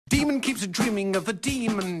Demon keeps dreaming of a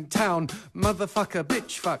demon town. Motherfucker,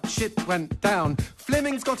 bitch, fuck, shit went down.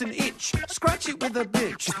 Fleming's got an itch, scratch it with a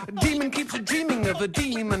bitch. Demon keeps dreaming of a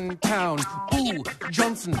demon town. Ooh,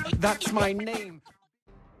 Johnson, that's my name.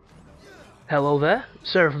 Hello there,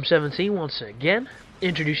 Sarah from 17 once again,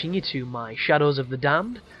 introducing you to my Shadows of the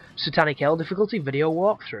Damned Satanic Hell difficulty video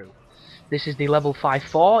walkthrough. This is the level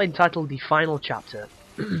 5-4 entitled The Final Chapter.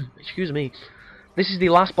 Excuse me. This is the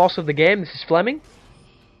last boss of the game. This is Fleming.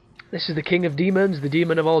 This is the king of demons, the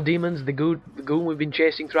demon of all demons, the goon we've been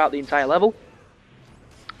chasing throughout the entire level.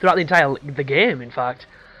 Throughout the game, in fact.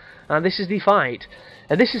 And this is the fight.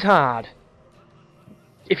 And this is hard.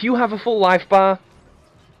 If you have a full life bar,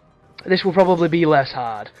 this will probably be less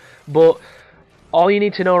hard. But all you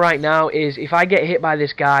need to know right now is if I get hit by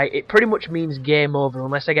this guy, it pretty much means game over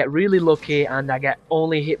unless I get really lucky and I get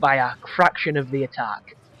only hit by a fraction of the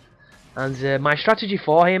attack. And my strategy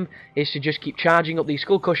for him is to just keep charging up the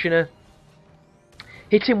skull cushioner,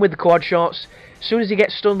 hit him with the quad shots. As soon as he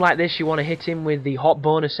gets stunned like this, you want to hit him with the hot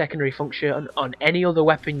bonus secondary function on any other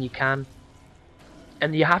weapon you can.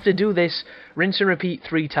 And you have to do this, rinse and repeat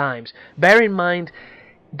 3 times. Bear in mind,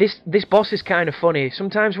 this boss is kind of funny.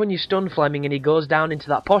 Sometimes when you stun Fleming and he goes down into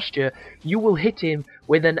that posture, you will hit him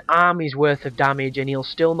with an army's worth of damage and he'll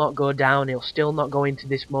still not go down, he'll still not go into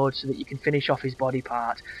this mode so that you can finish off his body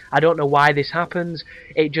part. I don't know why this happens,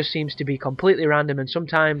 it just seems to be completely random, and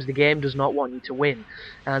sometimes the game does not want you to win.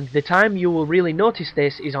 And the time you will really notice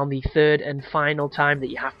this is on the 3rd and final time that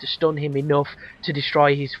you have to stun him enough to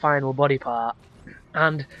destroy his final body part.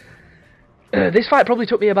 And this fight probably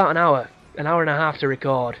took me about an hour and a half to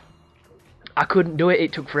record. I couldn't do it,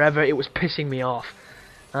 it took forever, it was pissing me off.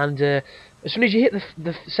 And as soon as you hit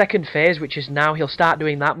the second phase, which is now, he'll start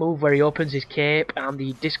doing that move where he opens his cape and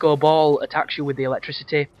the disco ball attacks you with the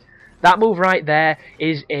electricity. That move right there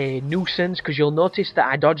is a nuisance because you'll notice that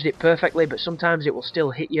I dodged it perfectly, but sometimes it will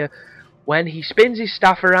still hit you. When he spins his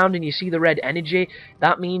staff around and you see the red energy,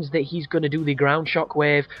 that means that he's going to do the ground shock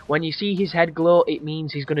wave. When you see his head glow, it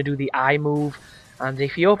means he's going to do the eye move. And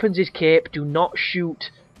if he opens his cape, do not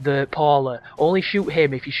shoot the Paula. Only shoot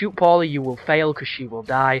him. If you shoot Paula, you will fail because she will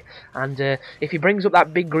die. And if he brings up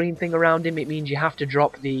that big green thing around him, it means you have to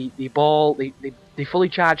drop the ball, the fully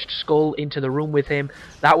charged skull into the room with him.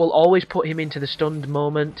 That will always put him into the stunned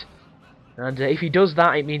moment. And if he does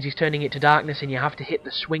that, it means he's turning it to darkness and you have to hit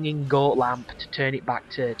the swinging goat lamp to turn it back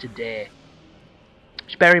to day.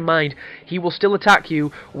 Just bear in mind, he will still attack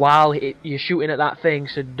you while you're shooting at that thing,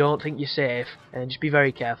 so don't think you're safe, and just be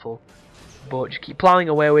very careful. But just keep plowing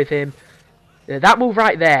away with him. That move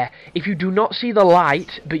right there, if you do not see the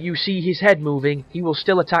light, but you see his head moving, he will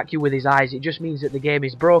still attack you with his eyes. It just means that the game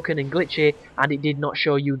is broken and glitchy, and it did not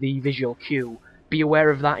show you the visual cue. Be aware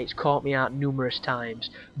of that, it's caught me out numerous times.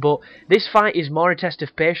 But this fight is more a test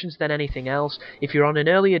of patience than anything else. If you're on an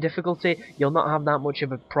earlier difficulty, you'll not have that much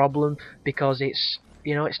of a problem, because it's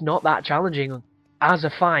not that challenging as a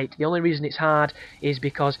fight. The only reason it's hard is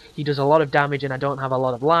because he does a lot of damage and I don't have a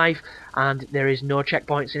lot of life, and there is no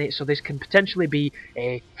checkpoints in it, so this can potentially be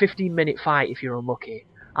a 15-minute fight if you're unlucky.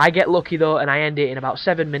 I get lucky though, and I end it in about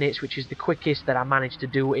 7 minutes, which is the quickest that I managed to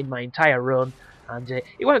do in my entire run, and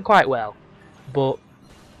it went quite well. But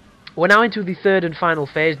we're now into the 3rd and final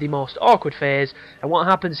phase, the most awkward phase, and what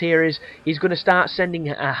happens here is he's going to start sending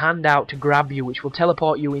a hand out to grab you, which will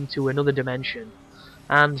teleport you into another dimension.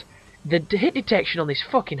 And the hit detection on this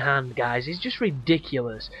fucking hand, guys, is just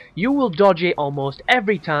ridiculous. You will dodge it almost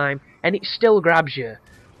every time, and it still grabs you.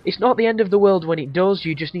 It's not the end of the world when it does,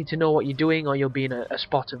 you just need to know what you're doing or you'll be in a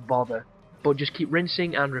spot of bother. But just keep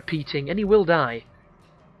rinsing and repeating, and he will die.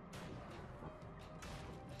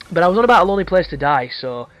 But I was on about a lonely place to die,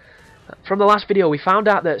 so from the last video we found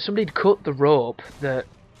out that somebody had cut the rope that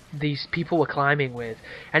these people were climbing with,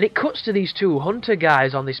 and it cuts to these 2 hunter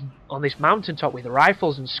guys on this mountaintop with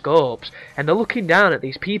rifles and scopes, and they're looking down at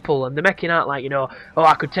these people and they're making out like, oh,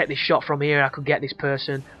 I could take this shot from here, I could get this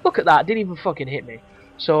person. Look at that, didn't even fucking hit me.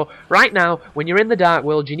 So right now, when you're in the dark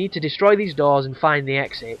world, you need to destroy these doors and find the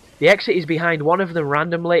exit. The exit is behind one of them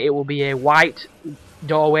randomly. It will be a white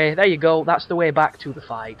doorway. There you go, that's the way back to the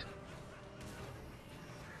fight.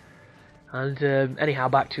 And anyhow,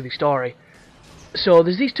 back to the story. So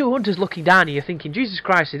there's these 2 hunters looking down and you're thinking, Jesus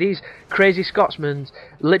Christ, are these crazy Scotsmen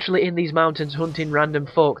literally in these mountains hunting random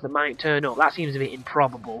folk that might turn up? That seems a bit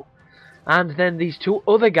improbable. And then these 2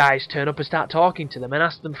 other guys turn up and start talking to them and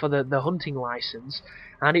ask them for the hunting license.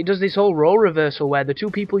 And it does this whole role reversal where the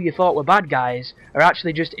 2 people you thought were bad guys are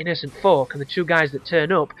actually just innocent folk, and the 2 guys that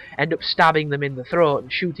turn up end up stabbing them in the throat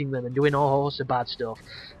and shooting them and doing all sorts of bad stuff.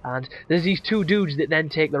 And there's these 2 dudes that then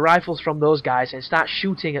take the rifles from those guys and start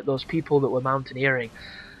shooting at those people that were mountaineering.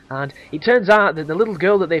 And it turns out that the little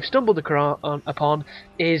girl that they've stumbled upon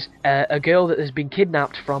is a girl that has been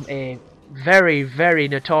kidnapped from a very, very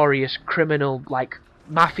notorious criminal, like,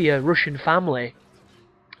 mafia Russian family.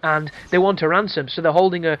 And they want a ransom, so they're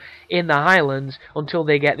holding her in the Highlands until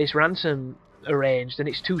they get this ransom arranged. And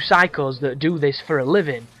it's two psychos that do this for a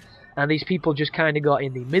living. And these people just kind of got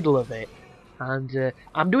in the middle of it. And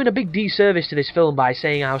I'm doing a big disservice to this film by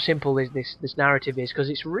saying how simple this narrative is, because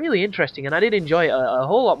it's really interesting, and I did enjoy it a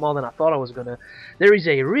whole lot more than I thought I was gonna. There is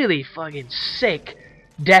a really fucking sick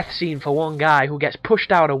death scene for one guy who gets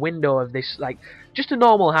pushed out a window of this, like, just a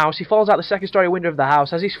normal house. He falls out the second story window of the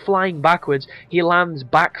house. As he's flying backwards, he lands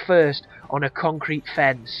back first on a concrete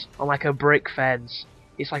fence, on like a brick fence.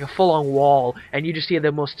 It's like a full-on wall, and you just hear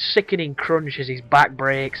the most sickening crunch as his back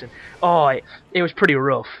breaks, and oh, it was pretty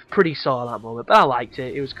rough, pretty sore at that moment, but I liked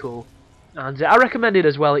it. It was cool, and I recommend it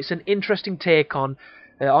as well. It's an interesting take on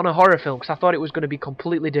a horror film, because I thought it was going to be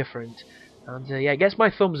completely different, and yeah, it gets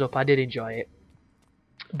my thumbs up. I did enjoy it,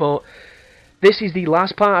 but this is the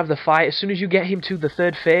last part of the fight. As soon as you get him to the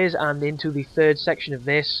third phase and into the third section of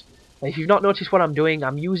this, if you've not noticed what I'm doing,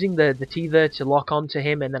 I'm using the tether to lock onto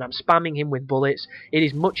him, and then I'm spamming him with bullets. It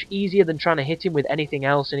is much easier than trying to hit him with anything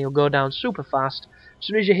else, and he'll go down super fast. As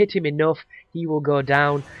soon as you hit him enough, he will go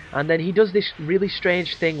down, and then he does this really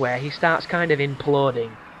strange thing where he starts kind of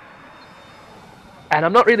imploding. And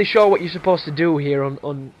I'm not really sure what you're supposed to do here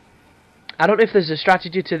I don't know if there's a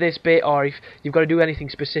strategy to this bit, or if you've got to do anything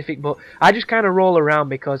specific, but I just kind of roll around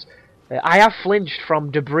because I have flinched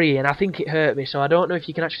from debris, and I think it hurt me, so I don't know if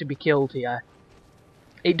you can actually be killed here.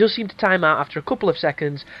 It does seem to time out after a couple of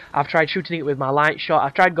seconds. I've tried shooting it with my light shot,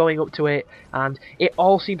 I've tried going up to it, and it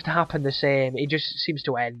all seems to happen the same. It just seems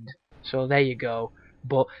to end. So there you go.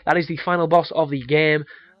 But that is the final boss of the game,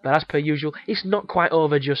 but as per usual, it's not quite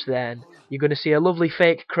over just then. You're going to see a lovely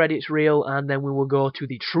fake credits reel, and then we will go to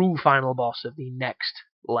the true final boss of the next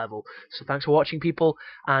level. So thanks for watching, people,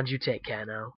 and you take care now.